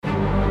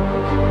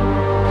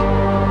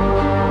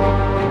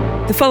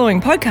The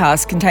following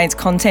podcast contains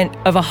content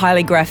of a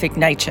highly graphic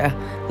nature.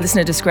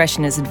 Listener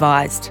discretion is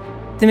advised.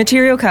 The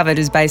material covered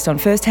is based on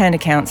first-hand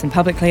accounts and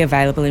publicly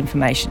available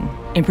information.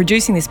 In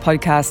producing this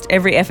podcast,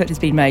 every effort has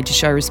been made to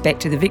show respect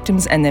to the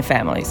victims and their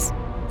families.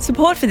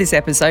 Support for this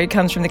episode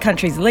comes from the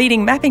country's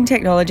leading mapping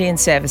technology and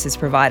services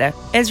provider,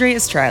 Esri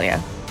Australia.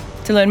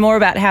 To learn more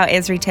about how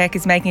Esri Tech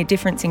is making a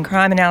difference in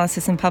crime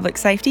analysis and public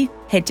safety,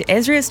 head to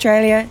Esri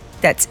Australia,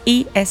 that's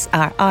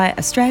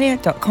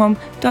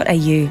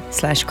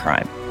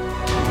esriaustralia.com.au/crime.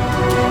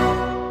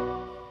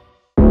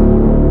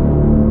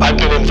 I've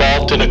been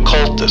involved in a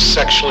cult that's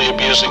sexually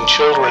abusing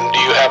children. Do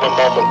you have a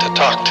moment to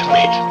talk to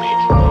me?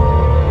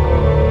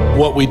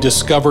 What we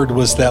discovered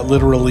was that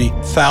literally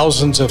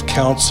thousands of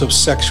counts of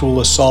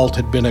sexual assault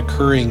had been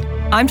occurring.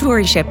 I'm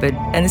Tori Shepherd,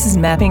 and this is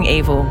Mapping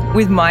Evil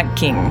with Mike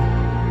King.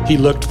 He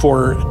looked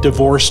for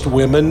divorced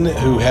women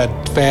who had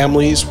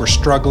families, were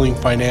struggling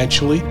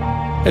financially,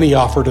 and he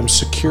offered them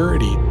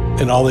security.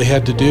 And all they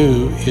had to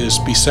do is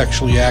be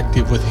sexually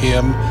active with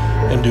him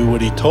and do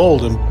what he told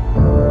them.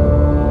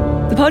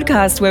 The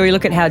podcast where we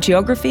look at how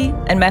geography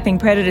and mapping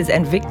predators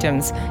and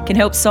victims can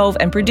help solve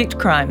and predict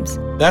crimes.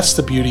 That's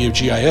the beauty of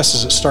GIS,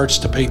 is it starts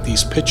to paint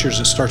these pictures.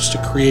 It starts to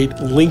create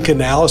link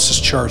analysis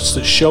charts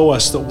that show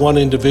us that one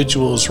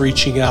individual is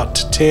reaching out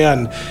to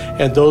 10,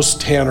 and those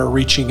 10 are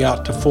reaching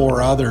out to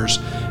 4 others.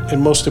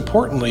 And most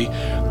importantly,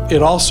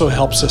 it also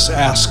helps us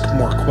ask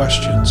more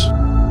questions.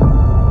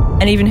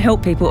 And even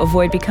help people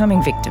avoid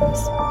becoming victims.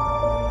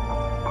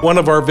 One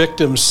of our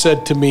victims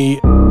said to me,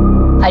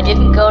 I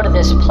didn't go to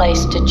this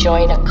place to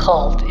join a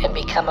cult and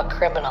become a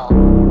criminal.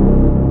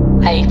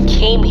 I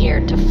came here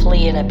to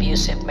flee an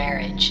abusive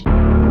marriage.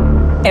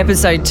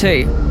 Episode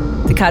 2,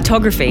 the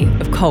cartography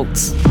of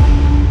cults.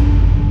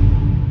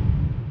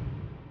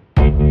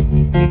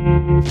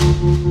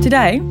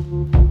 Today,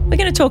 we're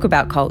going to talk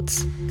about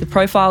cults, the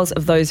profiles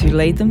of those who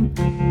lead them,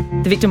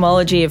 the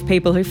victimology of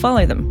people who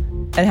follow them,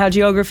 and how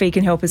geography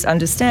can help us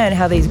understand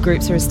how these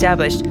groups are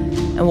established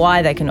and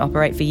why they can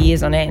operate for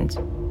years on end.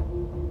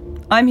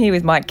 I'm here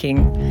with Mike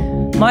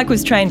King. Mike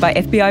was trained by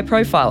FBI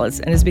profilers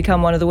and has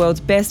become one of the world's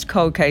best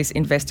cold case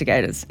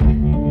investigators.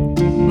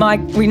 Mike,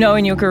 we know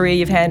in your career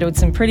you've handled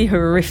some pretty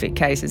horrific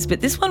cases,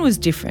 but this one was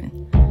different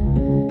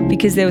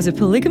because there was a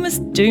polygamous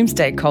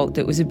doomsday cult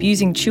that was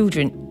abusing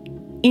children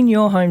in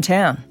your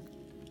hometown.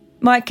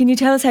 Mike, can you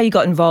tell us how you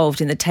got involved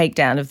in the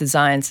takedown of the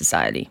Zion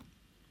Society?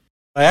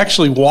 I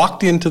actually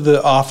walked into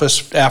the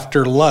office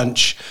after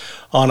lunch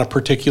on a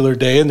particular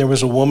day, and there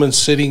was a woman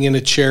sitting in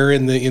a chair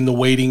in the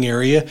waiting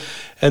area,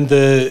 and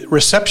the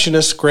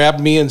receptionist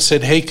grabbed me and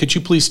said, "Hey, could you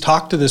please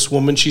talk to this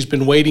woman? She's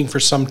been waiting for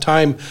some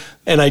time,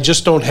 and I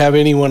just don't have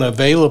anyone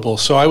available."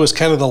 So I was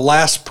kind of the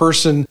last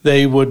person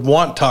they would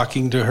want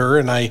talking to her,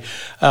 and I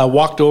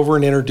walked over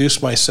and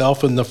introduced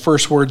myself, and the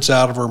first words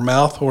out of her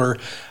mouth were,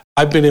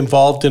 "I've been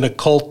involved in a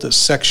cult that's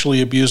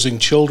sexually abusing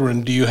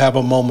children. Do you have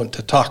a moment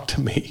to talk to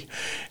me?"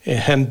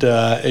 And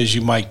as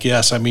you might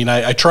guess,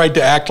 I tried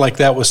to act like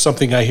that was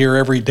something I hear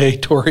every day,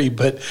 Tori,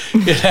 but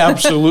it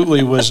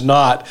absolutely was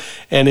not.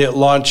 And it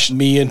launched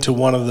me into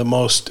one of the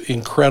most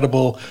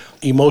incredible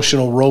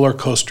emotional roller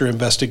coaster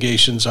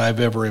investigations I've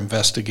ever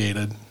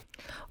investigated.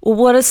 Well,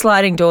 what a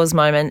sliding doors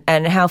moment,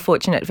 and how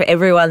fortunate for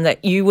everyone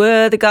that you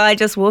were the guy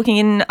just walking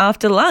in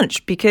after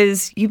lunch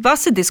because you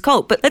busted this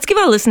cult. But let's give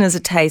our listeners a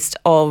taste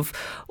of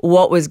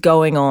what was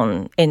going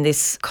on in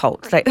this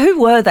cult. Like, who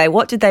were they?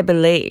 What did they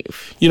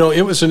believe? You know,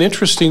 it was an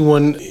interesting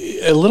one,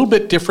 a little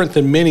bit different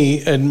than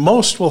many, and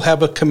most will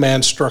have a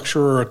command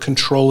structure or a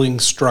controlling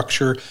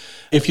structure.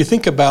 If you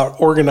think about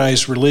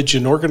organized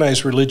religion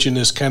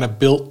is kind of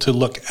built to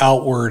look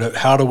outward at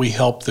how do we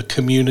help the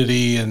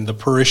community and the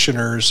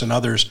parishioners and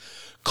others.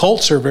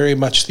 Cults are very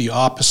much the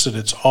opposite.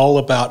 It's all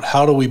about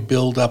how do we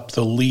build up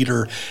the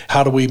leader?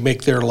 How do we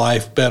make their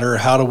life better?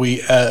 How do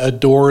we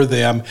adore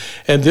them?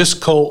 And this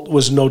cult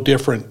was no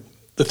different.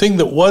 The thing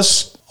that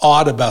was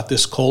odd about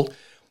this cult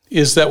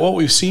is that what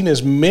we've seen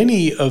is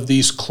many of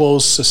these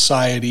closed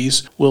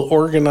societies will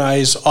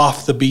organize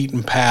off the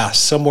beaten path,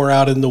 somewhere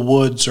out in the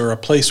woods or a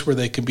place where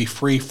they can be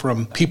free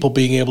from people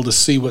being able to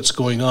see what's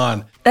going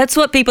on. That's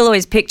what people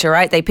always picture,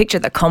 right? They picture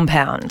the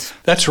compound.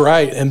 That's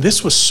right. And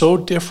this was so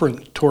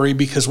different, Tori,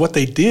 because what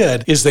they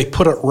did is they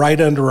put it right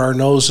under our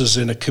noses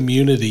in a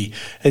community.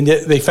 And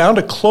yet they found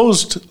a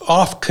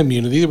closed-off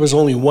community. There was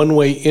only one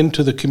way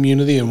into the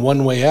community and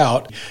one way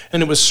out.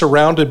 And it was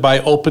surrounded by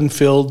open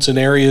fields and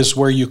areas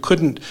where you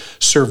couldn't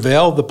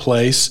surveil the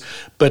place.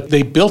 But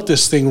they built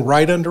this thing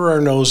right under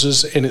our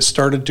noses, and it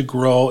started to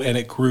grow, and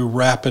it grew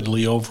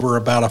rapidly over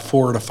about a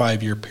 4 to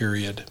 5 year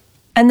period.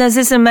 And there's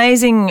this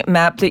amazing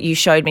map that you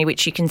showed me,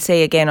 which you can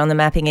see again on the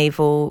Mapping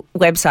Evil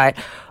website,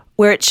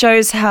 where it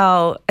shows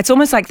how it's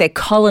almost like they're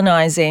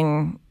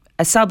colonizing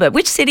a suburb.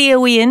 Which city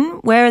are we in?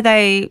 Where are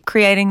they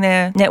creating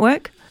their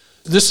network?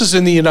 This is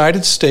in the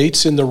United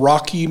States, in the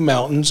Rocky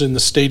Mountains in the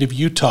state of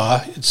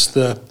Utah. It's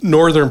the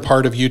northern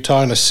part of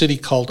Utah in a city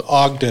called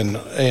Ogden.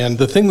 And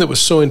the thing that was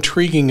so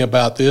intriguing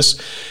about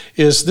this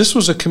is this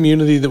was a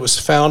community that was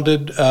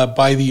founded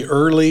by the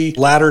early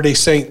Latter-day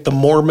Saint, the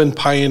Mormon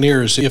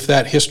pioneers, if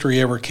that history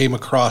ever came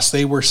across.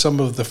 They were some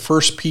of the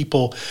first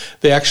people.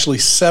 They actually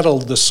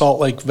settled the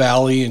Salt Lake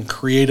Valley and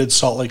created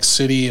Salt Lake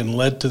City and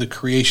led to the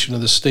creation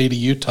of the state of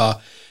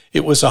Utah.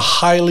 It was a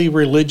highly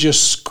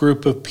religious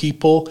group of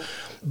people.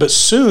 But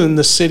soon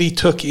the city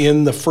took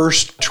in the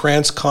first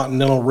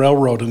transcontinental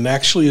railroad, and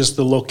actually is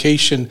the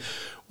location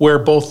where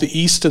both the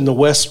East and the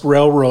West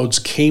railroads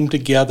came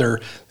together.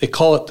 They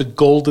call it the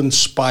Golden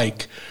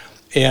Spike.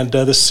 And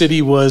the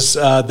city was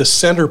the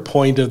center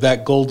point of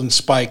that Golden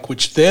Spike,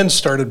 which then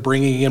started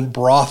bringing in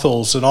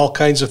brothels and all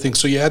kinds of things.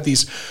 So you had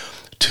these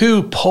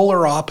two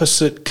polar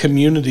opposite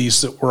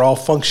communities that were all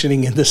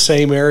functioning in the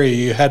same area.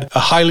 You had a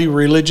highly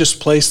religious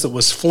place that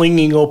was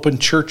flinging open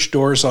church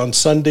doors on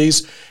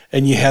Sundays,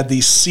 and you had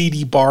these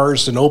seedy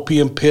bars and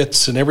opium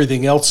pits and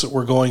everything else that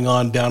were going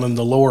on down in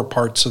the lower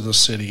parts of the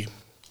city.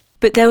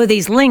 But there were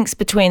these links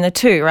between the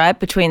two, right?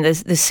 Between the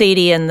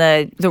seedy and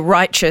the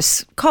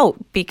righteous cult,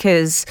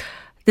 because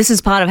this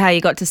is part of how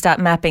you got to start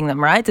mapping them,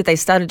 right? That they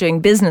started doing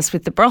business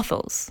with the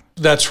brothels.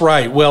 That's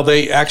right. Well,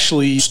 they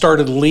actually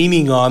started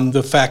leaning on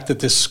the fact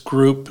that this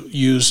group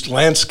used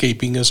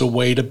landscaping as a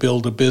way to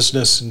build a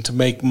business and to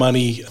make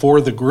money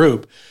for the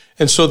group.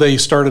 And so they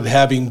started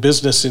having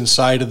business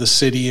inside of the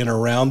city and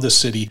around the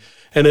city.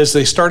 And as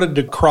they started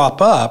to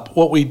crop up,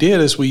 what we did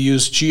is we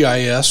used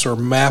GIS or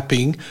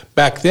mapping.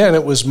 Back then,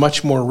 it was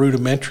much more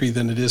rudimentary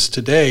than it is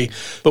today.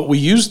 But we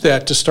used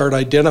that to start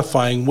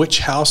identifying which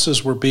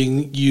houses were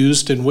being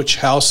used and which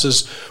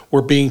houses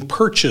were being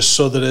purchased,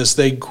 so that as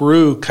they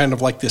grew, kind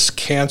of like this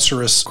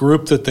cancerous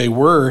group that they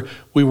were,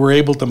 we were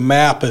able to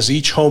map. As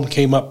each home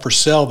came up for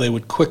sale, they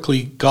would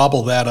quickly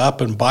gobble that up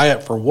and buy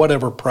it for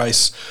whatever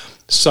price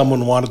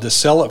someone wanted to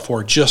sell it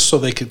for, just so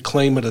they could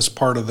claim it as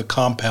part of the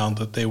compound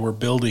that they were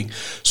building.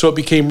 So it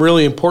became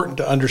really important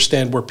to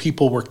understand where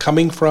people were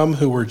coming from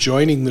who were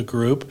joining the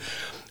group,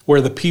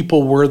 where the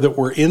people were that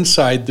were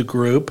inside the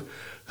group,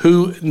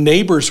 who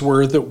neighbors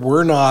were that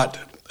were not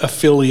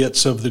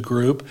affiliates of the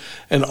group,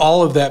 and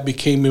all of that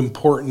became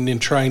important in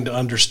trying to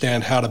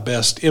understand how to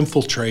best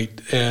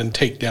infiltrate and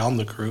take down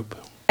the group.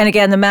 And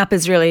again, the map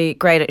is really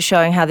great at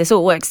showing how this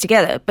all works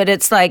together. But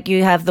it's like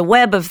you have the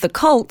web of the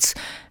cult,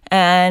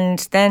 and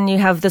then you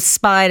have the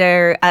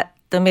spider at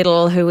the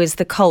middle who is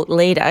the cult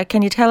leader.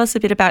 Can you tell us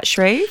a bit about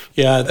Shreve?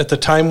 Yeah, at the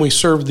time we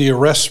served the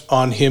arrest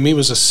on him, he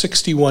was a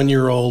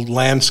 61-year-old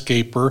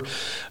landscaper.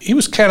 He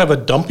was kind of a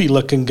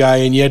dumpy-looking guy,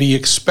 and yet he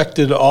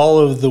expected all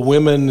of the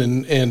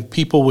women and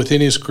people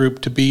within his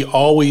group to be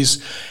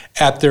always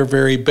at their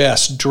very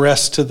best,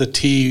 dressed to the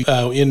T,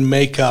 in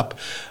makeup,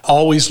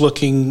 always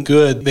looking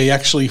good. They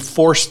actually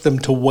forced them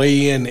to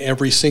weigh in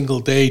every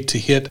single day to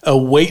hit a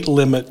weight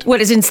limit.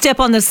 What is in step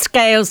on the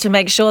scales to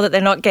make sure that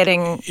they're not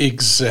getting...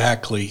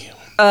 Exactly.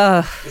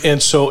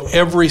 And so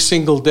every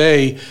single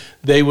day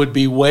they would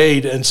be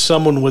weighed, and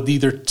someone would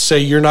either say,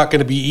 you're not going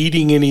to be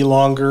eating any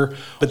longer,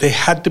 but they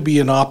had to be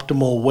an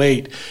optimal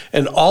weight.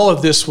 And all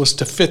of this was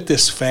to fit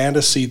this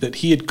fantasy that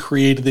he had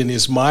created in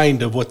his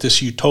mind of what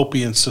this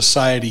utopian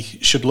society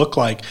should look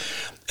like.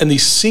 And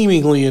these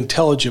seemingly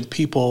intelligent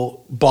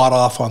people bought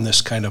off on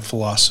this kind of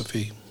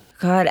philosophy.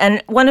 God,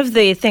 and one of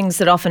the things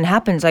that often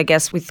happens, I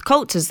guess, with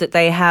cults is that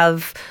they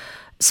have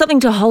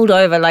something to hold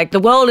over, like the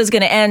world is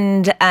going to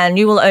end and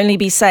you will only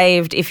be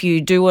saved if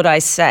you do what I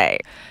say.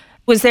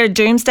 Was there a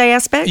doomsday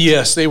aspect?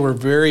 Yes, they were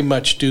very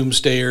much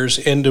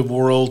doomsdayers, end of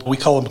world. We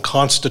call them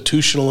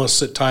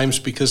constitutionalists at times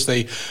because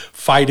they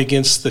fight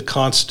against the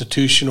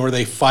Constitution or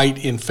they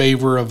fight in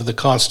favor of the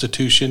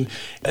Constitution.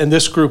 And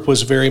this group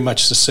was very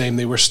much the same.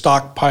 They were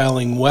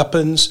stockpiling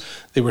weapons,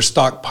 they were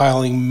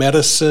stockpiling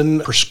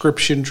medicine,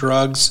 prescription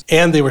drugs,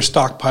 and they were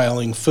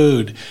stockpiling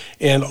food.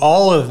 And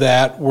all of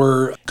that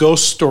were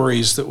ghost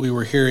stories that we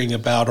were hearing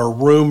about or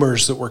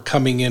rumors that were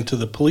coming into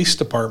the police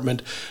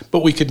department,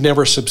 but we could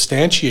never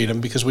substantiate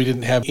them because we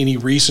didn't have any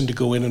reason to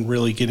go in and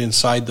really get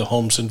inside the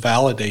homes and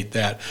validate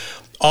that.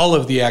 All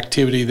of the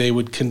activity they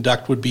would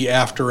conduct would be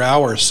after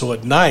hours. So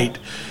at night,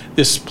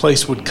 this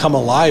place would come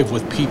alive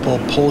with people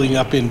pulling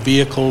up in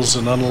vehicles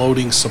and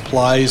unloading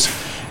supplies.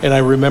 And I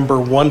remember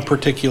one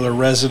particular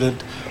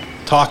resident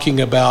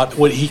talking about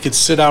what he could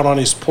sit out on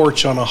his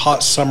porch on a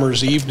hot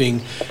summer's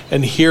evening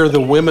and hear the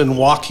women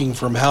walking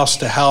from house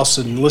to house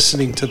and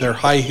listening to their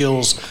high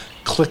heels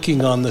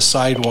clicking on the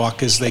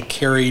sidewalk as they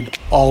carried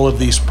all of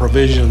these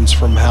provisions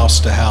from house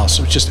to house.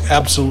 It was just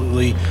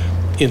absolutely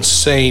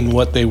insane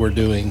what they were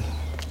doing.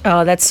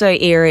 Oh, that's so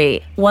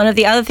eerie. One of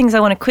the other things I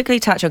want to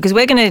quickly touch on, because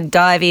we're going to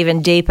dive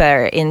even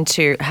deeper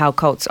into how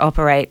cults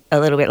operate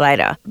a little bit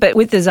later. But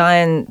with the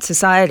Zion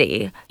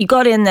Society, you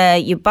got in there,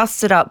 you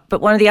busted up.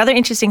 But one of the other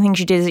interesting things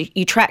you did is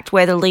you tracked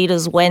where the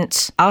leaders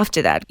went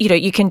after that. You know,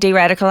 you can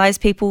de-radicalize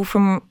people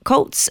from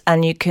cults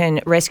and you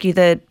can rescue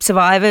the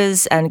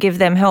survivors and give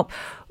them help.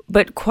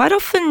 But quite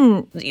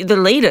often the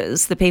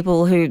leaders, the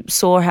people who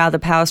saw how the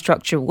power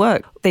structure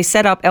worked, they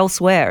set up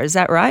elsewhere. Is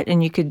that right?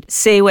 And you could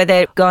see where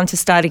they're going to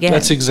start again.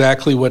 That's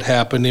exactly what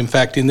happened. In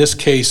fact, in this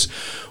case,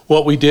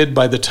 what we did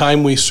by the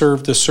time we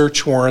served the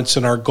search warrants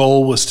and our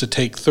goal was to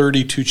take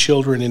 32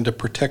 children into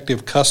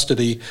protective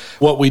custody,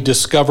 what we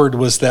discovered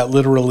was that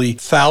literally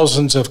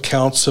thousands of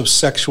counts of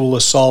sexual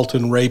assault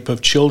and rape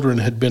of children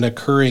had been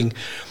occurring.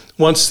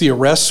 Once the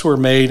arrests were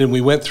made and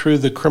we went through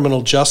the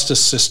criminal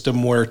justice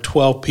system where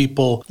 12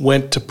 people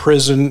went to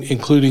prison,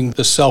 including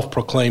the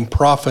self-proclaimed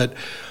prophet,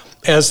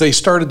 as they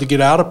started to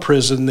get out of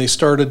prison, they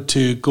started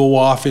to go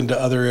off into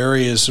other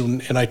areas,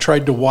 and I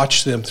tried to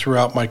watch them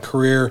throughout my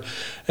career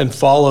and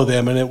follow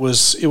them, and it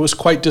was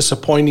quite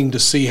disappointing to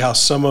see how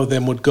some of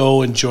them would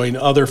go and join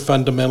other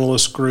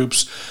fundamentalist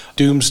groups,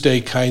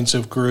 doomsday kinds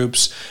of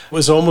groups. It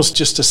was almost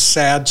just a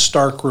sad,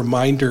 stark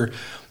reminder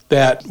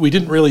that we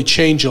didn't really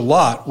change a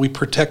lot. We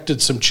protected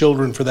some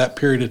children for that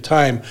period of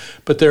time,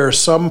 but there are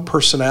some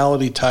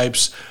personality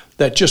types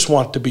that just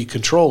want to be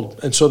controlled.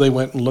 And so they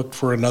went and looked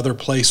for another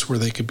place where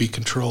they could be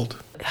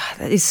controlled.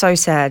 That is so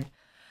sad.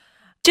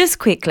 Just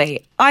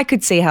quickly, I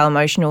could see how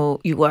emotional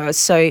you were.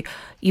 So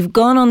you've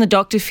gone on the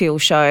Dr. Phil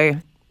show,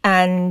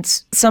 and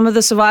some of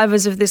the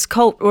survivors of this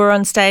cult were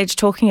on stage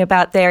talking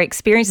about their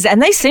experiences,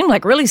 and they seem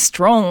like really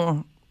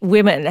strong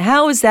women.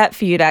 How was that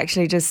for you to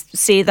actually just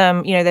see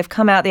them? You know, they've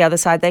come out the other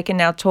side. They can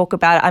now talk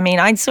about it. I mean,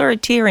 I saw a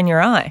tear in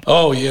your eye.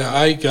 Oh, yeah.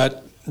 I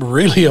got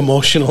really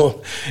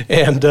emotional,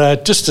 and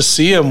just to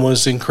see them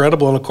was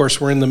incredible. And of course,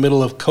 we're in the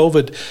middle of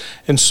COVID,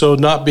 and so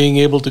not being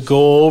able to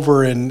go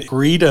over and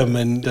greet them,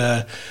 and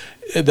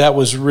that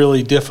was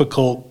really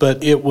difficult.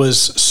 But it was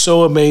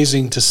so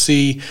amazing to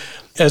see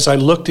as I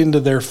looked into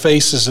their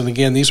faces, and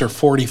again, these are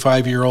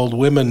 45-year-old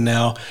women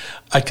now,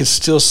 I could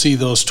still see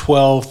those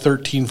 12,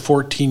 13,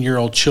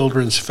 14-year-old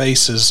children's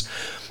faces.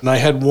 And I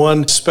had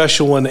one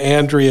special one,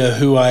 Andrea,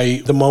 who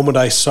the moment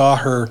I saw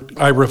her,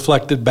 I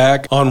reflected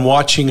back on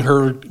watching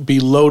her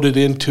be loaded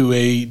into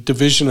a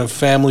Division of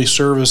Family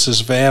Services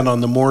van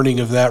on the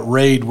morning of that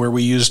raid, where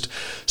we used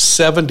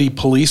 70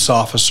 police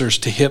officers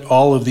to hit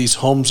all of these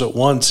homes at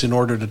once in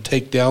order to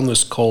take down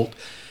this cult.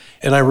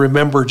 And I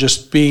remember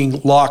just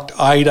being locked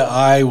eye to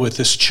eye with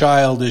this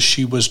child as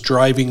she was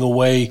driving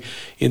away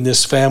in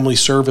this family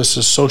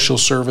services, social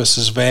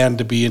services van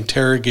to be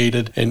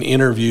interrogated and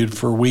interviewed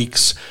for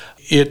weeks.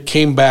 It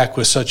came back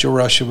with such a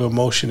rush of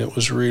emotion. It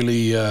was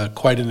really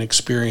quite an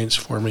experience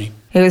for me.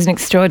 It was an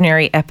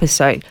extraordinary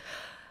episode.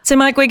 So,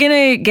 Mike, we're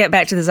going to get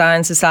back to the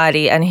Zion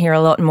Society and hear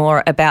a lot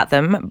more about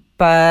them.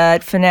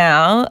 But for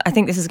now, I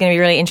think this is going to be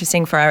really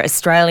interesting for our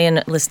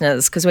Australian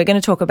listeners, because we're going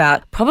to talk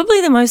about probably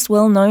the most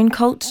well-known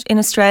cult in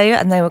Australia,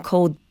 and they were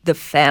called The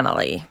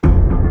Family.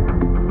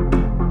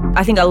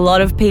 I think a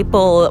lot of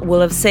people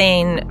will have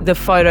seen the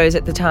photos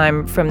at the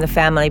time from The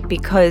Family,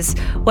 because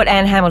what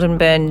Anne Hamilton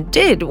Byrne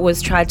did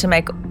was try to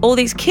make all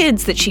these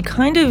kids that she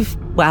kind of,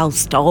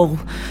 stole,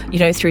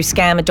 through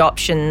scam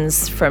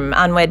adoptions from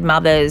unwed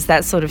mothers,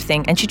 that sort of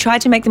thing. And she tried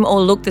to make them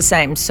all look the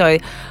same. So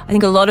I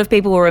think a lot of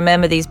people will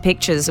remember these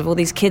pictures of all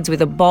these kids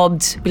with a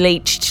bobbed,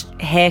 bleached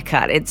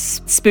haircut.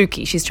 It's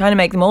spooky. She's trying to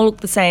make them all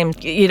look the same.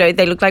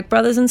 They look like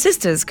brothers and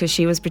sisters, because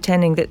she was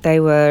pretending that they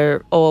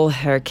were all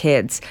her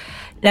kids.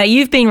 Now,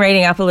 you've been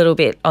reading up a little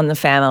bit on The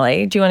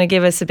Family. Do you want to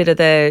give us a bit of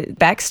the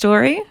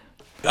backstory?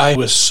 I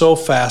was so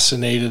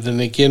fascinated, and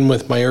again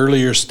with my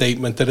earlier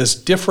statement, that as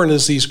different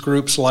as these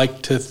groups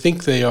like to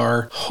think they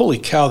are, holy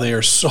cow, they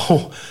are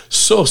so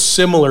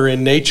similar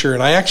in nature.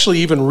 And I actually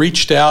even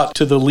reached out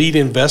to the lead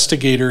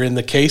investigator in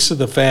the case of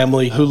The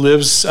Family, who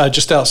lives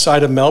just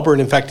outside of Melbourne.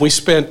 In fact, we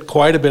spent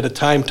quite a bit of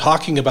time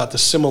talking about the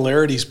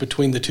similarities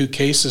between the two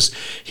cases.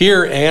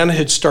 Here, Anne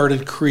had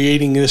started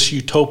creating this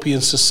utopian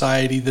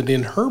society that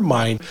in her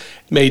mind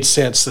made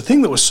sense. The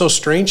thing that was so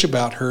strange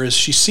about her is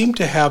she seemed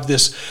to have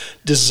this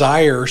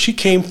desire. She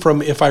came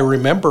from, if I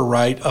remember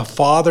right, a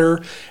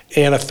father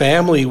and a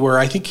family where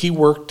I think he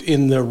worked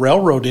in the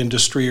railroad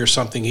industry or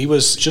something. He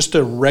was just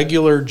a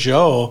regular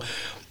Joe,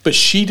 but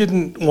she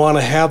didn't want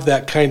to have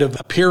that kind of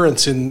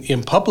appearance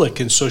in public,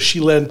 and so she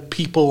led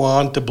people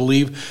on to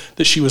believe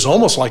that she was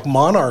almost like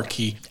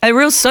monarchy. A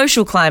real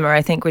social climber,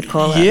 I think we'd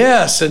call her.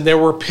 Yes, and there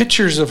were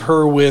pictures of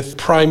her with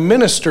prime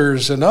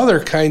ministers and other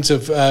kinds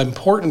of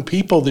important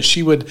people that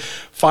she would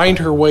find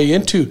her way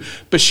into.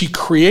 But she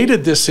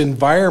created this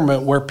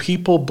environment where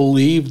people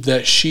believed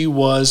that she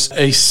was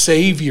a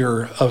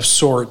savior of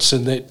sorts,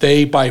 and that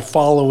they, by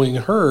following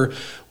her,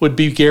 would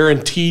be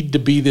guaranteed to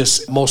be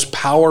this most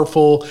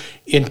powerful,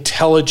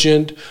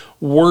 intelligent,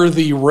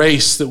 worthy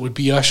race that would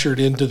be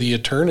ushered into the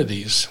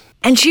eternities.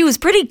 And she was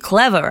pretty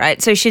clever,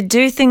 right? So she'd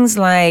do things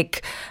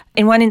like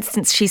In one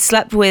instance, she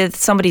slept with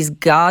somebody's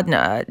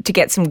gardener to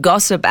get some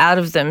gossip out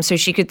of them so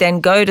she could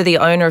then go to the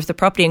owner of the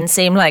property and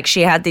seem like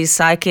she had these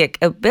psychic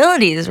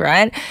abilities,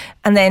 right?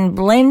 And then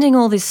blending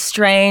all this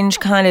strange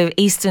kind of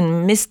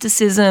Eastern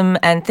mysticism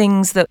and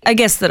things that I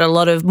guess that a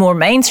lot of more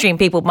mainstream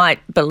people might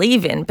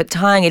believe in, but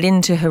tying it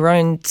into her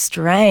own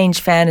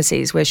strange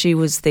fantasies where she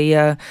was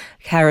the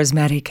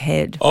charismatic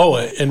head. Oh,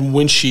 and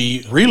when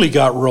she really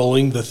got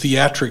rolling, the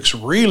theatrics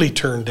really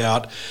turned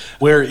out,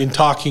 where in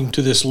talking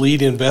to this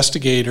lead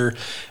investigator,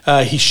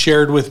 he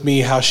shared with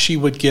me how she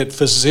would get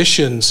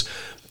physicians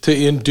to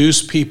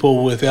induce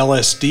people with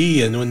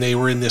LSD, and when they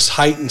were in this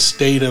heightened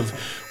state of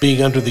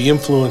being under the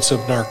influence of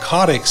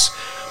narcotics,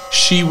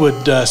 she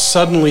would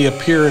suddenly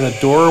appear in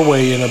a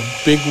doorway in a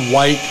big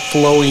white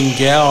flowing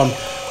gown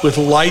with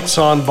lights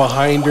on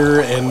behind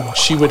her, and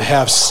she would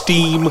have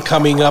steam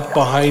coming up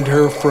behind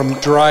her from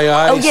dry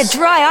ice. Oh, yeah,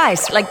 dry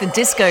ice, like the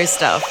disco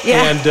stuff.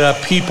 Yeah.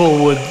 And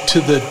people would,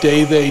 to the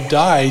day they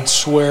died,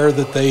 swear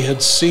that they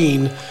had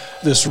seen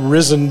this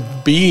risen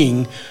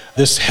being,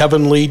 this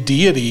heavenly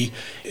deity,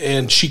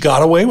 and she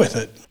got away with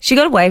it. She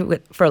got away with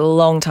it for a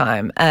long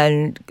time,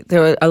 and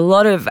there were a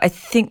lot of, I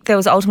think there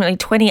was ultimately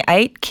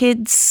 28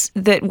 kids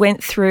that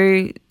went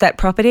through that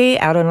property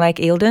out on Lake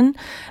Eildon,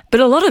 but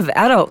a lot of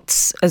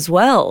adults as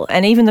well,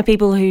 and even the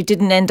people who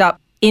didn't end up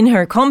in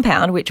her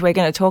compound, which we're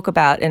going to talk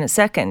about in a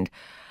second,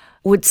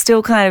 would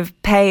still kind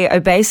of pay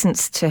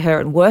obeisance to her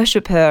and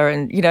worship her,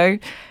 and, you know,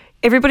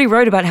 everybody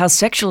wrote about how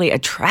sexually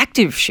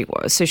attractive she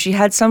was, so she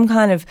had some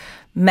kind of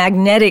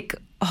magnetic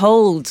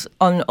hold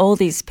on all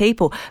these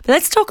people. But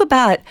let's talk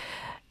about,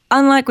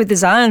 unlike with the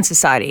Zion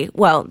Society,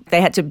 well, they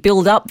had to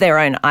build up their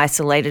own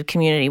isolated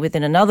community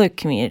within another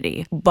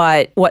community.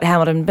 But what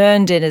Hamilton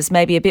Byrne did is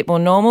maybe a bit more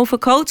normal for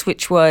cults,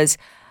 which was,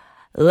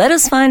 let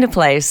us find a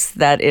place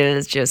that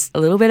is just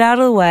a little bit out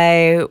of the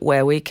way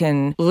where we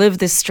can live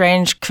this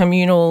strange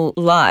communal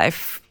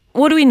life.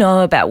 What do we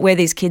know about where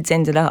these kids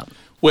ended up?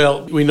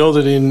 Well, we know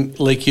that in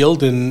Lake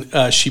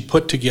Eildon, she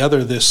put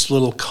together this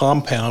little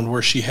compound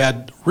where she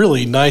had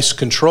really nice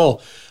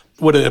control.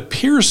 What it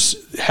appears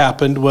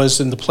happened was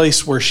in the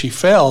place where she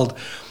failed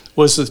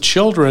was the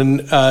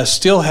children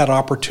still had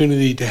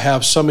opportunity to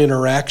have some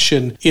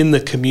interaction in the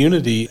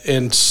community.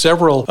 And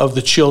several of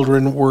the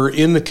children were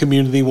in the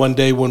community one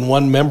day when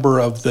one member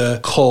of the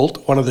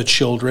cult, one of the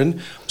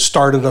children,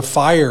 started a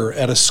fire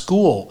at a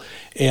school.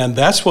 And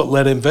that's what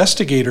led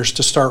investigators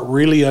to start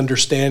really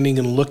understanding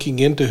and looking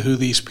into who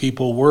these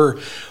people were.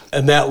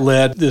 And that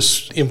led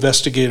this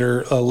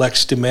investigator,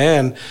 Lex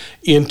DeMann,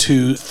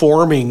 into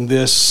forming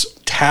this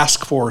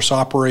task force,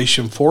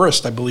 Operation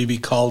Forest, I believe he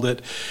called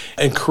it,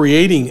 and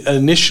creating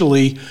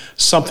initially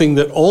something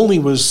that only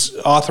was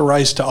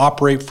authorized to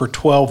operate for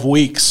 12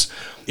 weeks.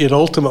 It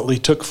ultimately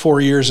took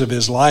 4 years of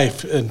his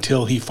life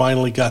until he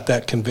finally got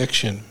that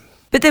conviction.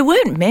 But there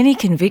weren't many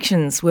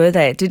convictions, were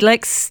there? Did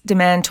Lex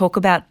DeMann talk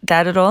about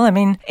that at all? I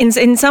mean,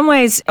 in some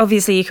ways,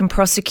 obviously you can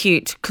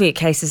prosecute clear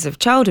cases of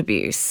child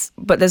abuse,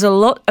 but there's a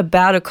lot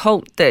about a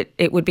cult that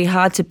it would be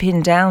hard to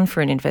pin down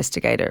for an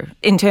investigator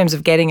in terms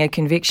of getting a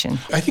conviction.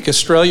 I think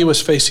Australia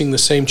was facing the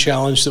same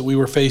challenge that we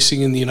were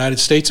facing in the United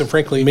States and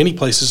frankly many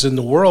places in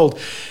the world.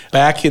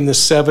 Back in the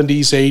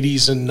 70s,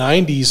 80s, and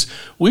 90s,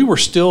 we were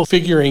still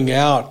figuring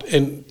out,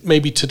 and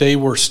maybe today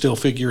we're still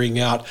figuring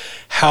out,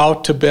 how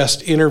to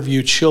best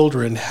interview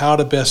children, how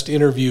to best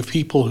interview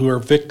people who are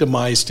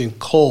victimized in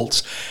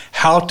cults,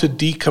 how to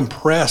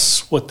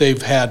decompress what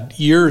they've had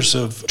years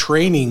of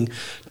training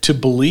to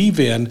believe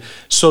in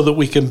so that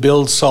we can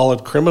build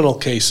solid criminal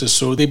cases.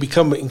 So they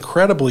become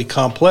incredibly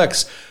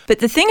complex. But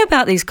the thing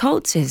about these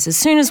cults is, as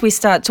soon as we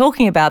start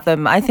talking about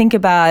them, I think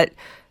about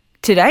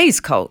today's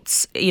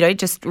cults. You know,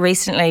 just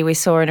recently we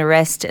saw an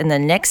arrest in the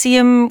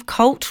NXIVM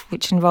cult,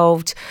 which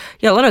involved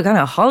a lot of kind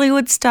of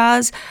Hollywood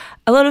stars.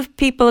 A lot of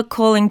people are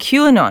calling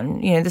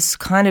QAnon, this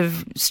kind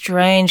of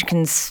strange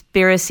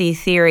conspiracy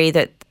theory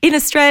that in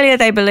Australia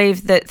they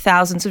believe that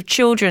thousands of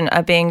children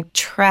are being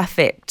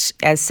trafficked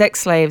as sex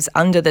slaves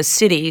under the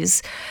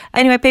cities.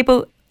 Anyway,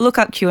 people, look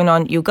up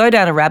QAnon, you'll go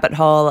down a rabbit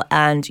hole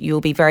and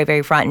you'll be very,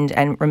 very frightened,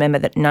 and remember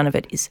that none of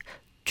it is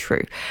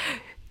true.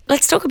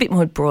 Let's talk a bit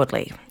more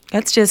broadly.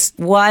 Let's just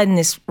widen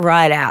this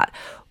right out.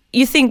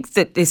 You think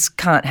that this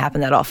can't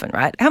happen that often,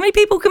 right? How many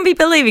people can be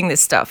believing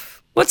this stuff?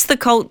 What's the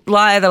cult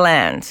lie of the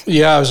land?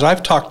 Yeah, as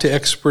I've talked to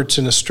experts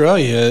in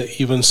Australia,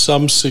 even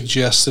some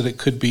suggest that it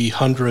could be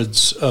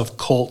hundreds of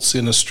cults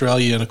in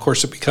Australia. And of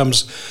course, it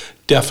becomes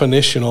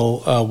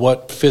definitional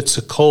what fits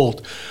a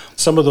cult.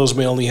 Some of those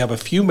may only have a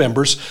few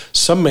members.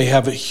 Some may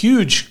have a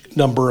huge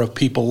number of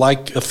people,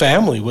 like a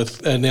family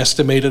with an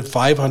estimated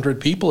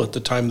 500 people at the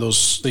time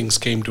those things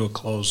came to a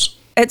close.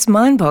 It's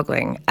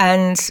mind-boggling.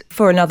 And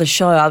for another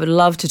show, I would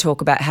love to talk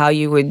about how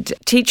you would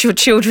teach your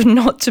children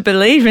not to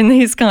believe in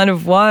these kind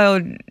of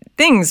wild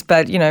things.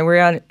 But, we're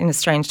out in a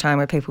strange time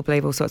where people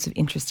believe all sorts of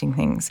interesting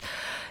things.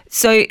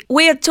 So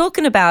we are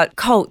talking about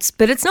cults,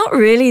 but it's not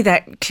really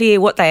that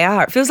clear what they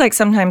are. It feels like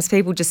sometimes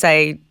people just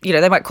say,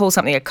 they might call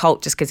something a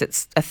cult just because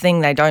it's a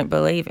thing they don't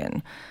believe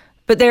in.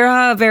 But there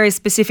are very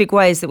specific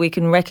ways that we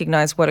can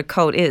recognize what a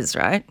cult is,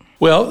 right?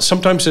 Well,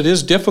 sometimes it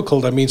is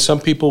difficult. I mean,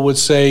 some people would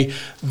say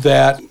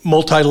that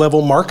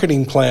multi-level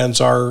marketing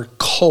plans are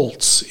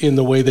cults in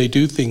the way they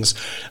do things.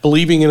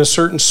 Believing in a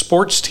certain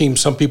sports team,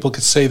 some people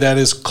could say that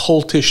is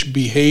cultish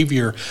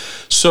behavior.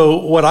 So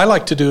what I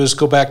like to do is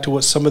go back to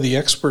what some of the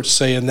experts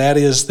say, and that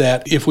is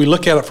that if we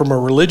look at it from a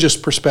religious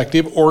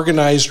perspective,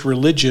 organized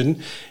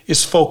religion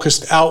is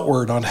focused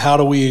outward on how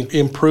do we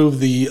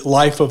improve the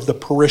life of the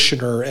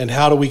parishioner and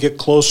how do we get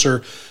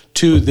closer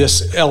to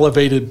this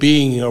elevated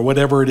being or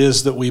whatever it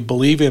is that we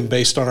believe in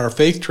based on our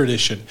faith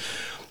tradition.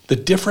 The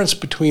difference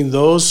between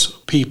those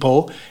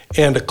people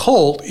and a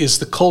cult is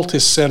the cult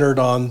is centered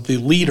on the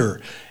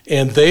leader,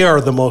 and they are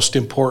the most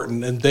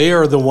important, and they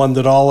are the one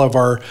that all of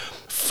our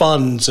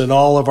funds and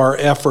all of our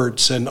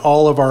efforts and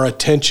all of our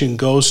attention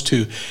goes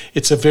to.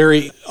 It's a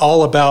very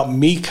all about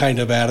me kind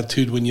of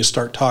attitude when you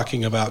start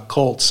talking about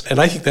cults. And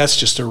I think that's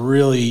just a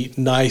really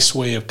nice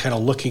way of kind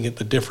of looking at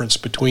the difference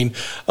between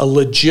a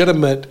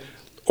legitimate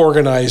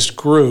organized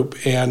group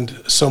and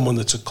someone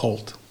that's a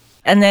cult.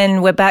 And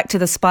then we're back to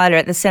the spider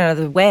at the center of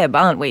the web,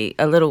 aren't we,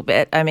 a little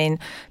bit? I mean,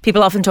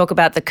 people often talk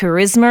about the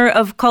charisma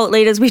of cult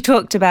leaders. We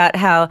talked about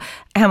how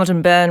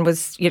Hamilton Byrne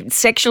was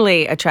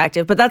sexually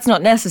attractive, but that's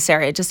not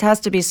necessary. It just has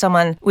to be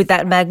someone with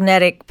that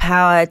magnetic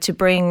power to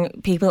bring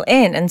people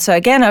in. And so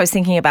again, I was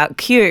thinking about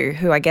Q,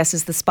 who I guess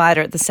is the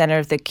spider at the center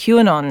of the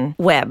QAnon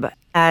web.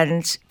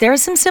 And there are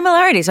some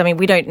similarities. I mean,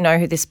 we don't know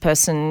who this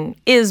person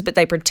is, but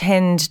they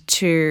pretend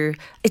to,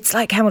 it's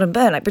like Hamilton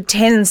Byrne, like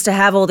pretends to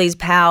have all these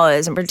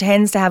powers and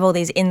pretends to have all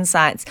these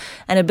insights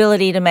and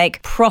ability to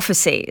make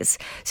prophecies.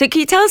 So can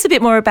you tell us a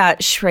bit more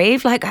about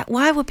Shreve? Like,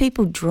 why were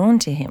people drawn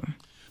to him?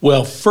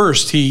 Well,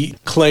 first, he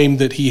claimed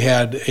that he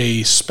had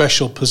a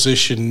special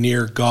position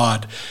near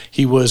God.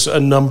 He was a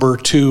number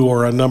 2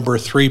 or a number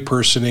 3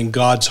 person in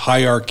God's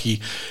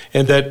hierarchy,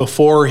 and that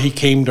before he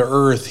came to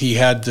earth, he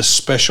had this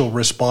special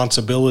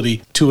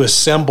responsibility to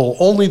assemble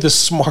only the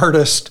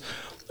smartest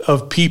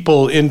of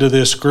people into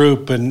this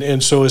group.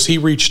 And so as he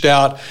reached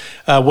out,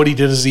 what he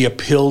did is he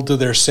appealed to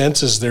their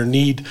senses, their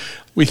need.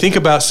 We think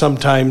about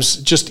sometimes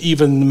just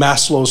even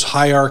Maslow's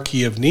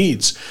hierarchy of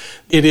needs.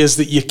 It is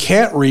that you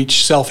can't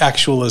reach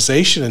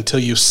self-actualization until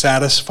you've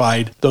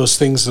satisfied those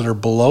things that are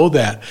below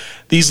that.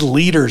 These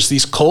leaders,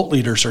 these cult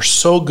leaders, are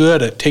so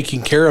good at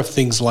taking care of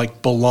things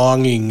like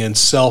belonging and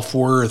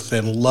self-worth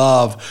and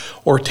love,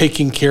 or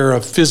taking care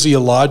of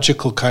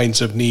physiological kinds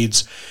of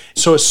needs.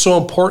 So it's so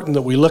important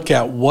that we look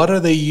at what are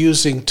they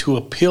using to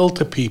appeal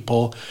to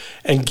people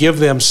and give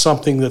them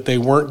something that they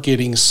weren't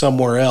getting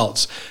somewhere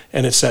else.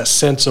 And it's that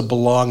sense of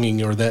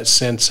belonging or that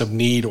sense of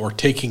need or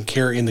taking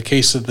care. In the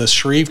case of the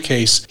Shreve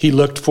case, he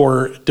looked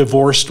for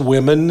divorced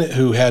women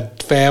who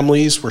had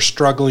families, were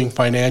struggling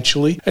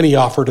financially, and he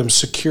offered them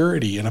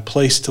security and a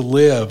place to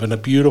live and a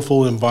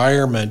beautiful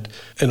environment.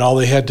 And all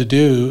they had to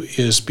do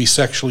is be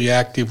sexually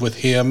active with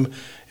him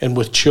and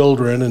with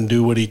children and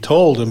do what he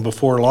told. And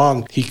before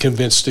long, he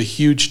convinced a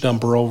huge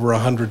number, over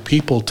 100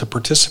 people, to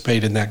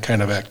participate in that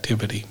kind of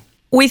activity.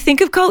 We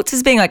think of cults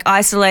as being like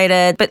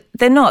isolated, but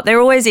they're not.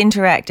 They're always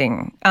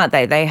interacting, aren't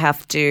they? They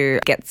have to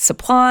get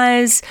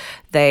supplies.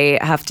 They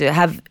have to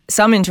have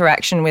some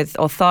interaction with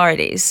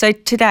authorities. So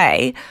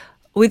today,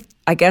 with,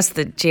 I guess,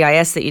 the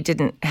GIS that you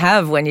didn't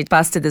have when you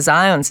busted the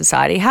Zion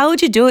Society, how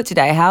would you do it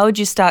today? How would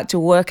you start to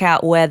work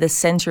out where the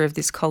center of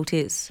this cult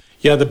is?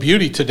 Yeah, the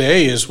beauty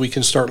today is we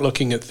can start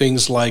looking at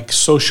things like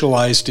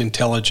socialized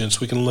intelligence.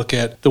 We can look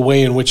at the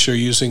way in which they're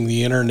using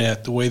the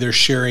internet, the way they're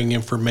sharing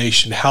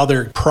information, how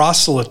they're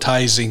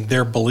proselytizing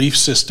their belief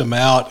system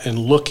out and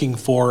looking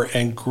for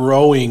and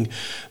growing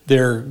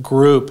their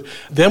group.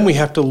 Then we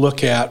have to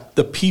look at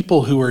the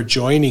people who are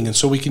joining. And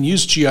so we can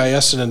use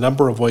GIS in a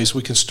number of ways.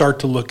 We can start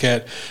to look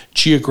at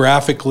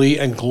geographically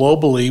and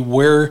globally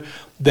where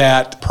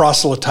that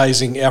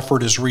proselytizing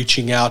effort is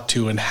reaching out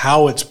to and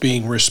how it's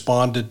being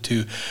responded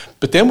to.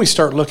 But then we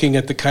start looking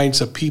at the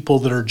kinds of people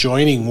that are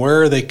joining.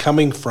 Where are they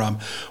coming from?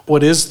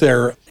 What is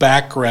their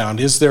background?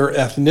 Is there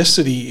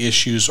ethnicity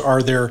issues?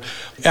 Are there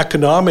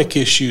economic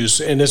issues?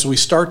 And as we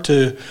start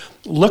to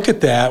look at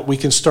that, we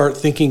can start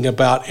thinking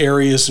about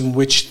areas in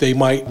which they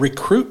might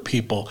recruit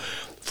people.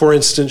 For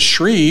instance,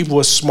 Shreve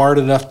was smart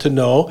enough to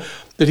know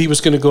that he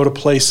was going to go to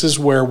places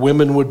where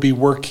women would be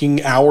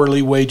working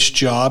hourly wage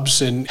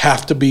jobs and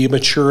have to be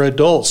mature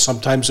adults.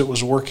 Sometimes it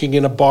was working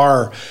in a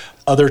bar.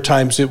 Other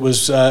times it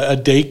was a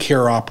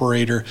daycare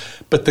operator.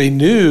 But they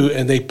knew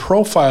and they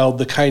profiled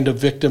the kind of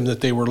victim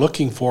that they were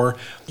looking for.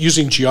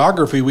 Using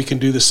geography, we can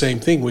do the same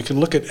thing. We can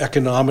look at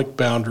economic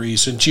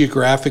boundaries and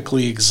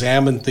geographically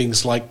examine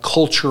things like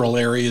cultural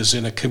areas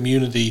in a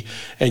community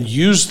and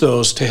use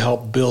those to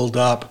help build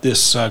up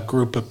this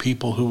group of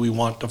people who we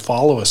want to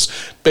follow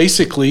us.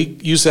 Basically,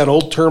 use that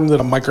old term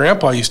that my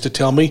grandpa used to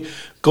tell me,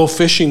 go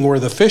fishing where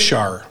the fish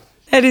are.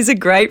 That is a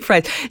great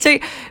phrase. So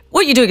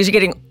what you're doing is you're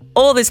getting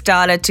all this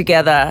data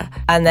together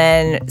and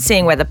then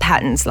seeing where the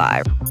patterns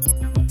lie.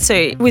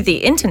 So with the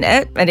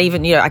internet and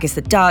even, I guess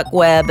the dark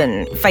web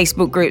and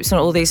Facebook groups and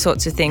all these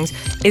sorts of things,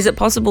 is it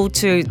possible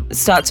to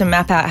start to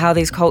map out how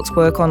these cults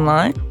work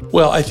online?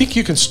 Well, I think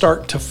you can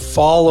start to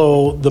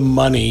follow the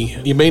money.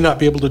 You may not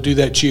be able to do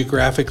that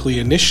geographically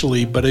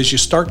initially, but as you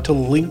start to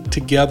link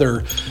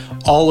together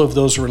all of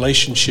those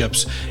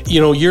relationships.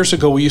 Years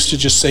ago we used to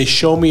just say,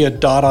 show me a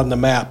dot on the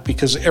map,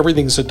 because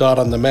everything's a dot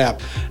on the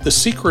map. The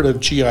secret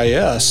of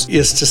GIS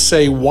is to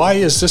say, why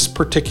is this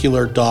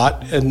particular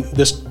dot? And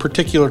this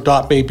particular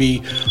dot may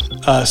be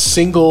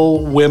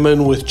single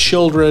women with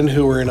children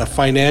who are in a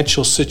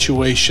financial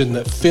situation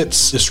that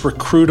fits this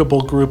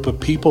recruitable group of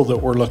people that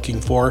we're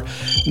looking for.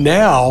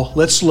 Now,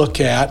 let's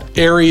look at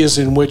areas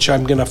in which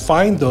I'm going to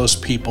find those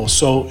people.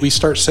 So we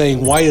start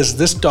saying, why is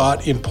this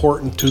dot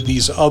important to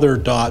these other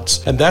dots?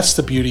 And that's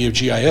the beauty of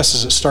GIS,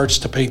 is it starts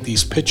to paint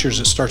these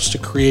pictures. It starts to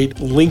create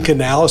link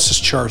analysis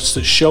charts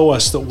that show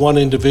us that one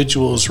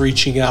individual is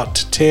reaching out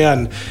to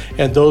 10,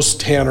 and those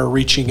 10 are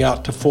reaching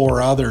out to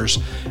 4 others.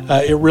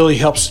 It really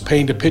helps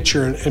paint a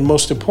picture, and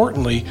most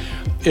importantly,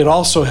 it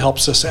also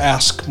helps us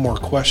ask more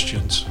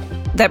questions.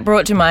 That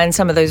brought to mind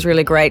some of those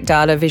really great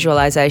data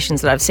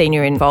visualizations that I've seen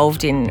you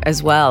involved in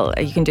as well.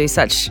 You can do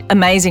such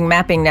amazing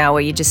mapping now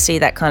where you just see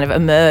that kind of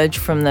emerge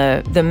from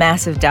the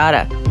massive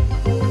data.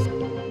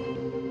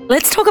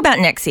 Let's talk about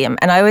NXIVM,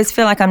 and I always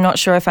feel like I'm not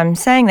sure if I'm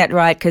saying that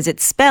right because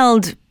it's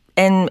spelled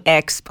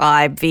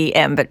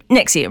NXIVM, but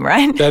NXIVM,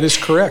 right? That is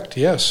correct,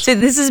 yes. So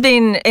this has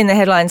been in the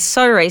headlines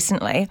so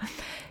recently.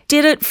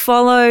 Did it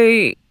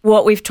follow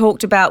what we've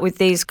talked about with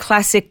these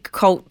classic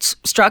cult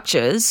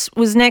structures?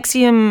 Was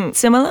NXIVM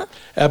similar?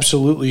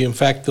 Absolutely. In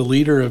fact, the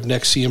leader of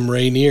NXIVM,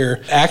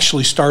 Rainier,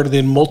 actually started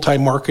in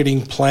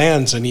multi-marketing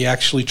plans, and he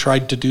actually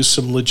tried to do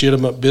some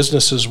legitimate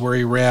businesses where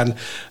he ran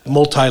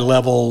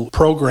multi-level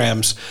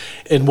programs.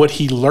 And what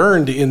he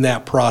learned in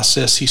that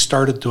process, he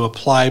started to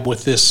apply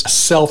with this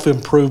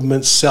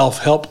self-improvement,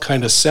 self-help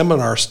kind of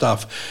seminar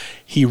stuff.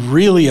 He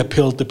really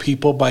appealed to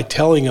people by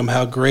telling them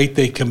how great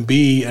they can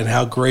be and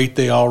how great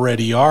they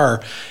already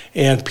are.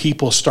 And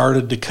people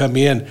started to come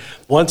in.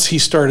 Once he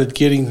started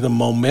getting the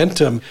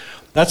momentum,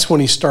 that's when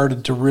he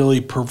started to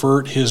really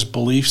pervert his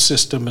belief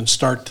system and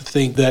start to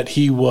think that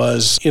he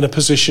was in a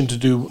position to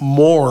do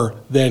more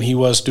than he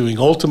was doing.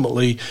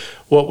 Ultimately,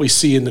 what we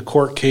see in the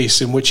court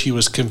case in which he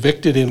was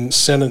convicted and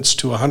sentenced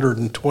to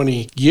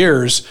 120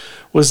 years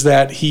was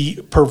that he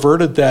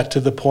perverted that to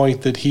the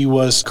point that he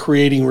was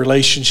creating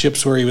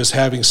relationships where he was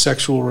having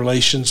sexual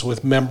relations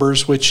with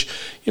members, which,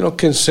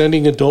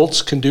 consenting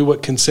adults can do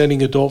what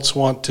consenting adults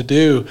want to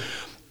do.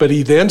 But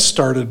he then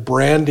started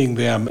branding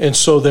them. And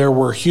so there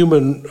were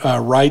human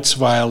rights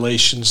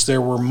violations,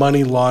 there were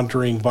money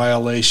laundering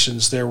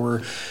violations, there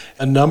were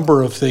a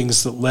number of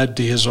things that led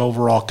to his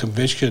overall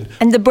conviction.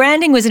 And the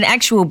branding was an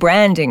actual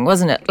branding,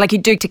 wasn't it? Like you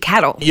do to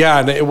cattle. Yeah,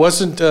 and it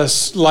wasn't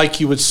like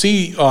you would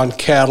see on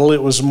cattle.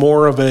 It was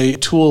more of a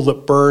tool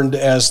that burned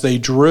as they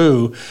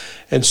drew.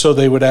 And so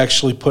they would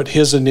actually put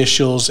his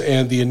initials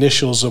and the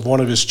initials of one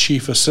of his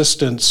chief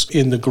assistants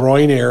in the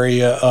groin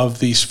area of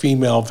these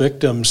female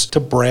victims to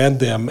brand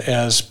them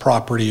as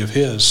property of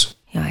his.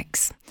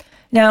 Yikes.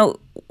 Now,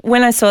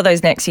 when I saw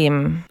those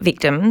NXIVM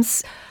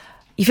victims,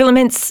 you feel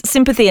immense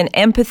sympathy and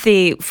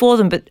empathy for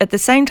them, but at the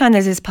same time,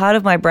 there's this part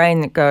of my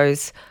brain that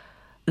goes,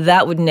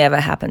 that would never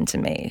happen to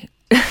me.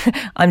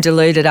 I'm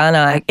deluded, aren't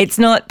I? It's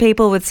not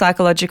people with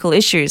psychological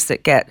issues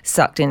that get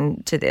sucked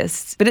into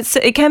this, but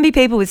it can be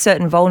people with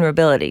certain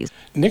vulnerabilities.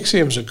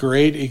 NXIVM's a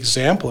great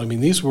example. I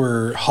mean, these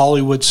were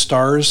Hollywood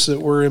stars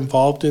that were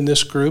involved in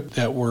this group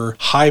that were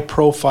high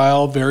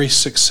profile, very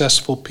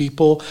successful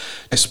people.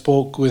 I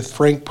spoke with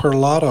Frank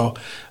Perlato.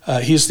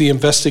 He's the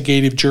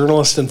investigative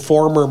journalist and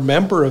former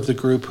member of the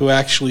group who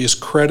actually is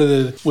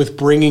credited with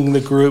bringing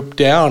the group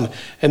down.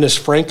 And as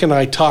Frank and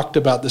I talked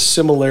about the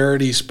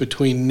similarities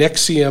between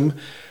NXIVM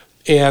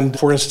and,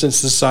 for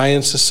instance, the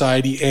Zion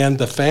Society and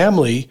the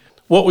family,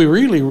 what we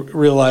really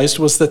realized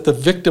was that the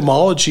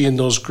victimology in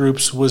those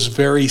groups was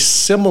very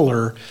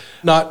similar,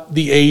 not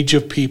the age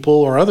of people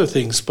or other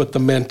things, but the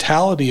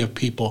mentality of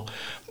people.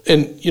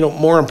 And,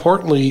 more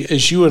importantly,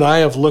 as you and I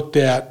have looked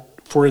at,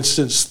 for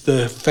instance,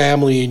 the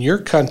family in your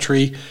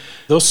country,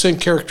 those same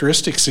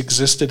characteristics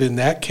existed in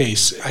that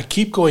case. I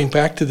keep going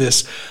back to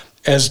this.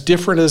 As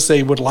different as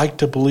they would like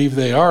to believe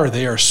they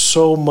are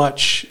so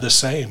much the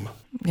same.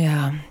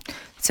 Yeah.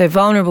 So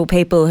vulnerable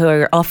people who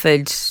are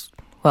offered,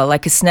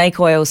 like a snake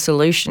oil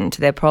solution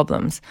to their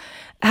problems.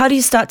 How do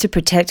you start to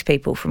protect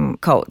people from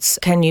cults?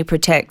 Can you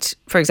protect,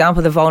 for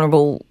example, the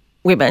vulnerable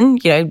women,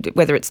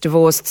 whether it's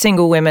divorced,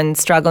 single women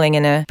struggling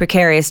in a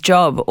precarious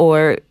job,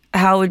 or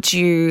how would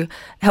you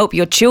help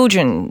your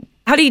children?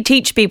 How do you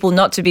teach people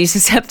not to be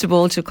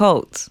susceptible to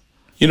cults?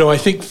 I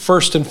think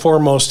first and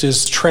foremost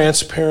is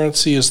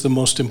transparency is the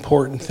most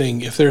important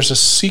thing. If there's a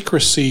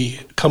secrecy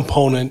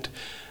component,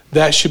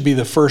 that should be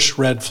the first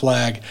red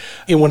flag.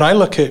 And when I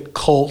look at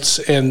cults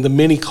and the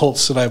many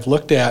cults that I've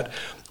looked at,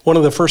 one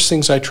of the first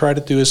things I try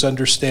to do is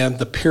understand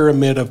the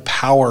pyramid of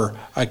power,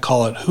 I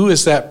call it. Who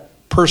is that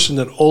person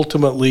that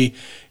ultimately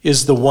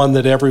is the one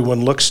that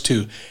everyone looks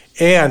to?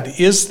 And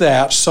is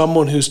that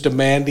someone who's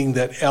demanding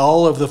that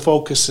all of the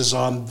focus is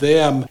on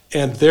them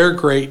and their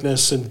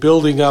greatness and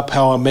building up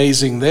how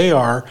amazing they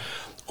are?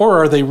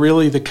 Or are they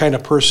really the kind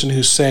of person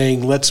who's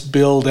saying, let's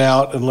build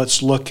out and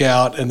let's look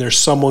out and there's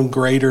someone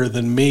greater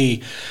than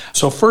me?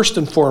 So first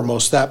and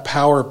foremost, that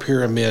power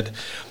pyramid.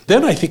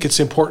 Then I think it's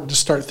important to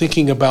start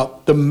thinking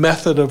about the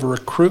method of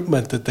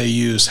recruitment that they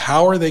use.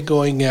 How are they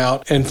going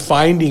out and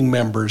finding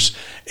members?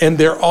 And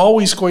they're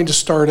always going to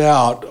start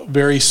out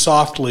very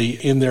softly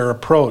in their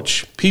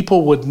approach.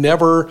 People would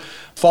never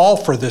fall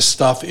for this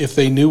stuff if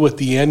they knew what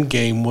the end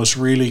game was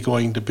really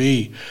going to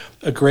be.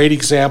 A great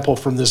example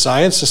from the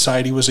Zion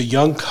Society was a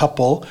young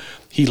couple.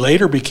 He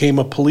later became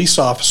a police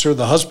officer,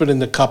 the husband in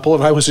the couple,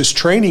 and I was his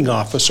training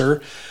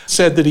officer,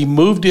 said that he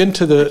moved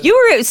into the... You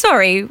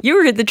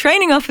were the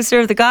training officer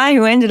of the guy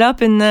who ended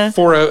up in the...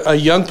 For a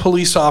young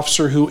police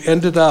officer who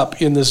ended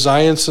up in the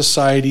Zion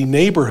Society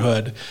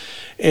neighborhood.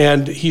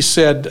 And he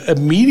said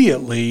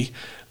immediately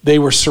they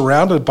were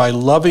surrounded by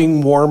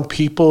loving, warm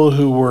people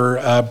who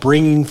were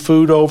bringing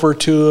food over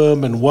to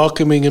him and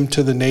welcoming him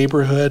to the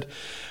neighborhood.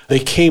 They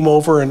came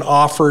over and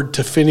offered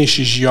to finish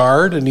his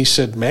yard, and he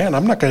said, man,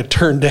 I'm not going to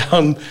turn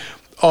down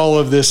all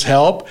of this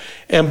help.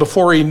 And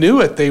before he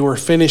knew it, they were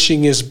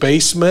finishing his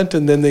basement,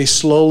 and then they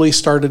slowly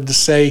started to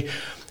say,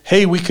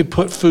 hey, we could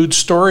put food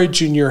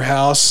storage in your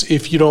house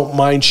if you don't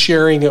mind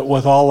sharing it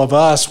with all of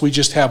us. We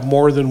just have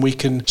more than we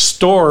can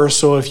store,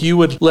 so if you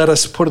would let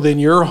us put it in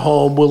your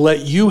home, we'll let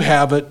you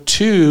have it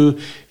too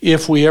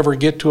if we ever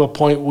get to a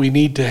point we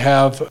need to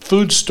have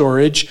food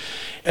storage.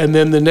 And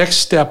then the next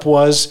step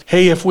was,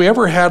 hey, if we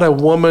ever had a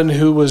woman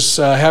who was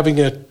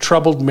having a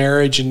troubled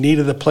marriage and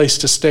needed a place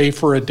to stay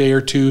for a day or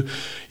two,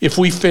 if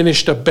we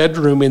finished a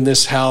bedroom in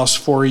this house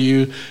for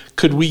you,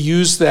 could we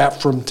use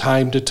that from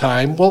time to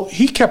time? Well,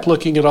 he kept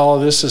looking at all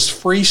of this as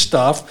free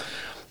stuff,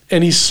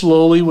 and he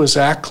slowly was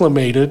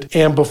acclimated.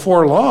 And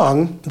before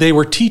long, they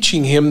were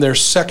teaching him their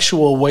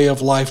sexual way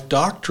of life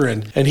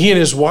doctrine. And he and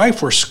his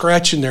wife were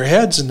scratching their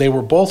heads, and they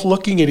were both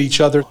looking at each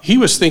other. He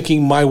was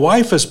thinking, my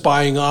wife is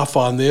buying off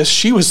on this.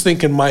 She was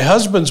thinking, my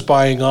husband's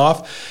buying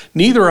off.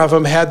 Neither of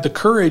them had the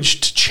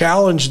courage to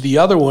challenge the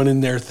other one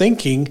in their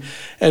thinking.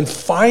 And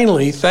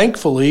finally,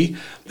 thankfully,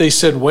 they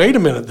said, wait a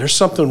minute, there's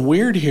something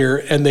weird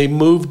here. And they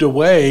moved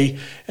away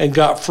and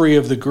got free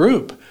of the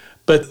group.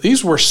 But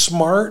these were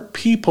smart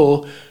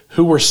people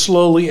who were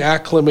slowly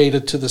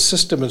acclimated to the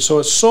system. And so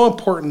it's so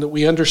important that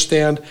we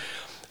understand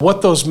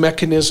what those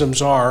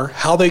mechanisms are,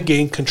 how they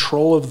gain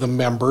control of the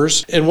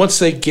members, and once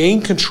they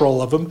gain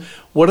control of them,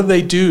 what do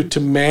they do to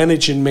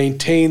manage and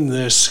maintain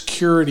the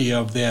security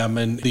of them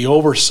and the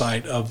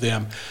oversight of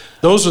them?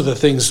 Those are the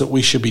things that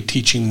we should be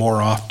teaching more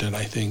often,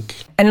 I think.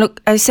 And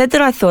look, I said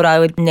that I thought I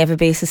would never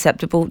be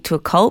susceptible to a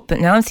cult,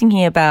 but now I'm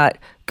thinking about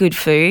good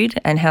food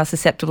and how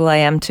susceptible I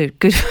am to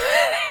good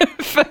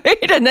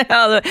food, and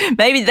how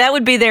maybe that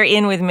would be their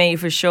in with me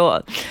for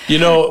sure. You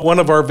know, one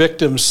of our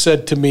victims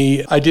said to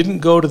me, I didn't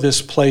go to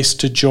this place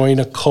to join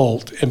a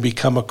cult and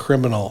become a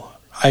criminal.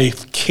 I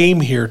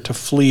came here to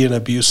flee an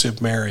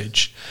abusive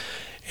marriage.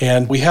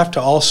 And we have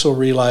to also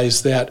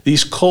realize that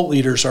these cult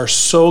leaders are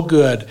so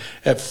good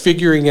at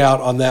figuring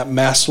out on that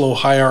Maslow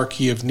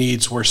hierarchy of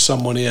needs where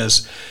someone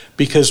is.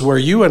 Because where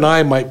you and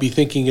I might be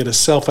thinking at a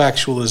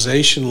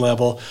self-actualization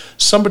level,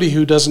 somebody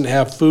who doesn't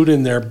have food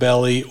in their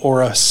belly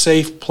or a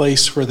safe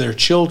place for their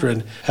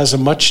children has a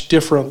much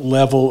different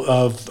level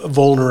of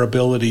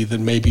vulnerability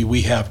than maybe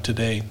we have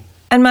today.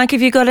 And Mike,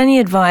 have you got any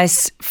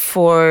advice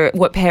for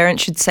what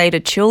parents should say to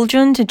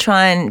children to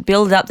try and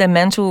build up their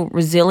mental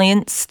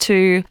resilience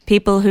to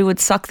people who would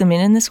suck them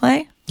in this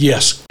way?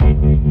 Yes.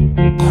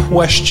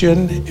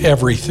 Question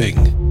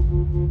everything.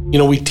 You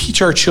know, we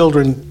teach our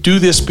children, do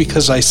this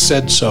because I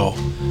said so.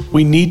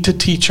 We need to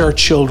teach our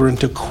children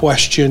to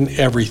question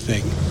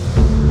everything.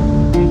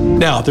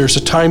 Now, there's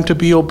a time to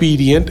be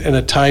obedient and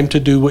a time to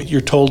do what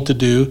you're told to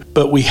do,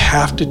 but we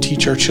have to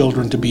teach our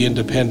children to be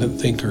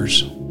independent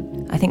thinkers.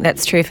 I think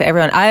that's true for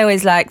everyone. I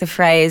always like the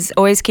phrase,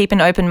 always keep an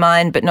open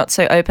mind, but not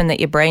so open that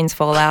your brains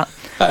fall out.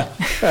 I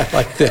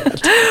like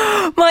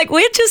that. Mike,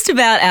 we're just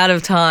about out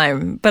of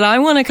time, but I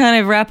want to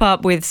kind of wrap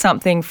up with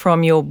something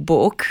from your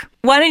book.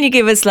 Why don't you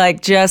give us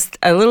just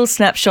a little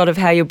snapshot of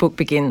how your book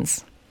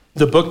begins?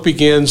 The book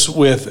begins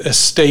with a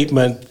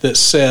statement that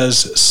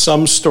says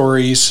some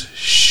stories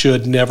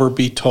should never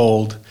be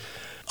told.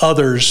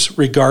 Others,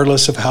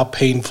 regardless of how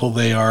painful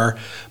they are,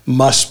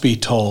 must be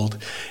told.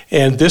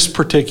 And this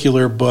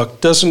particular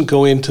book doesn't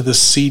go into the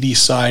seedy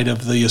side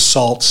of the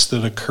assaults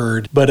that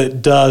occurred, but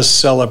it does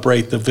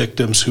celebrate the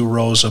victims who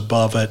rose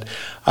above it.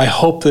 I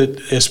hope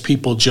that as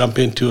people jump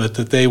into it,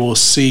 that they will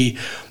see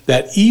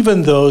that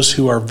even those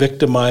who are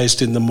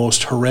victimized in the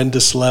most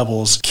horrendous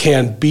levels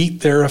can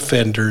beat their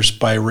offenders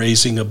by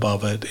raising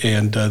above it.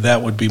 And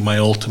that would be my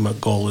ultimate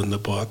goal in the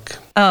book.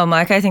 Oh,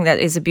 Mike, I think that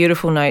is a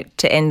beautiful note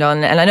to end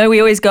on. And I know we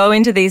always go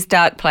into these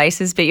dark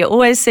places, but you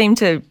always seem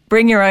to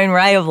bring your own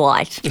ray of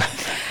light.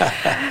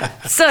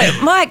 So,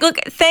 Mike, look,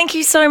 thank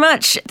you so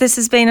much. This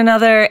has been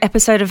another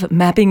episode of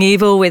Mapping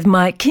Evil with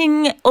Mike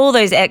King. All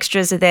those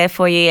extras are there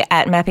for you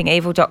at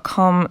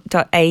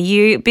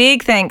mappingevil.com.au.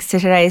 Big thanks to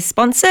today's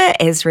sponsor,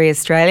 Esri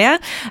Australia,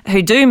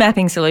 who do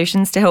mapping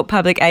solutions to help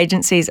public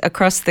agencies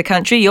across the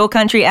country, your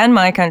country and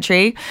my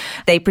country.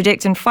 They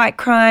predict and fight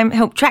crime,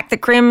 help track the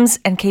crims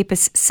and keep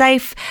us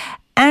safe,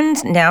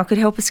 and now could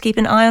help us keep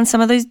an eye on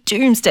some of those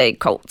doomsday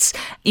cults.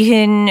 You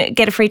can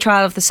get a free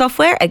trial of the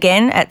software,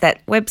 again, at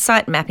that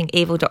website,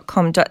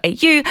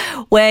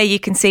 mappingevil.com.au, where you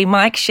can see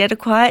Mike shed a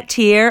quiet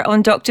tear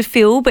on Dr.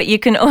 Phil, but you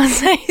can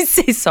also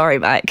see, sorry,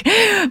 Mike,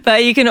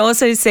 but you can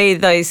also see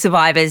those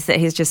survivors that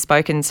he's just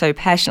spoken so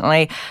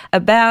passionately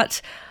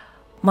about.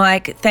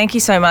 Mike, thank you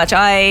so much.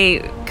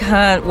 I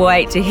can't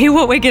wait to hear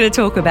what we're going to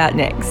talk about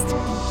next.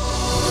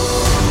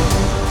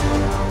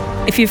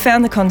 If you've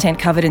found the content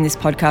covered in this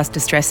podcast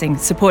distressing,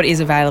 support is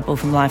available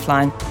from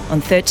Lifeline on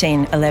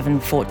 13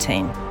 11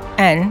 14.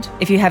 And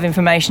if you have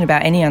information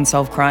about any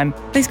unsolved crime,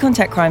 please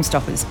contact Crime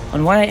Stoppers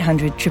on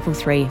 1800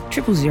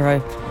 333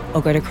 000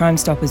 or go to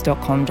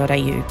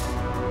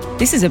crimestoppers.com.au.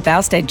 This is a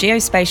Bowstead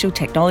Geospatial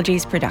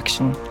Technologies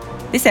production.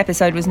 This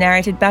episode was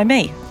narrated by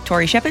me,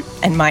 Tori Shepherd,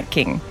 and Mike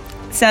King.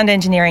 Sound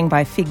engineering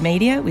by Fig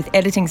Media with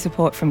editing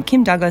support from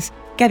Kim Douglas,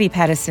 Gabby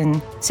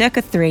Patterson,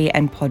 Circa 3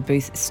 and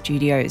Podbooth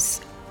Studios.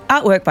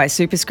 Artwork by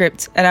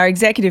Superscript, and our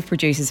executive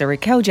producers are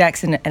Raquel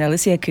Jackson and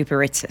Alicia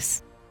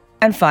Cooper-Ritzis.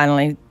 And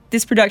finally,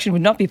 this production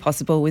would not be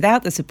possible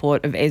without the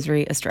support of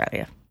Esri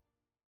Australia.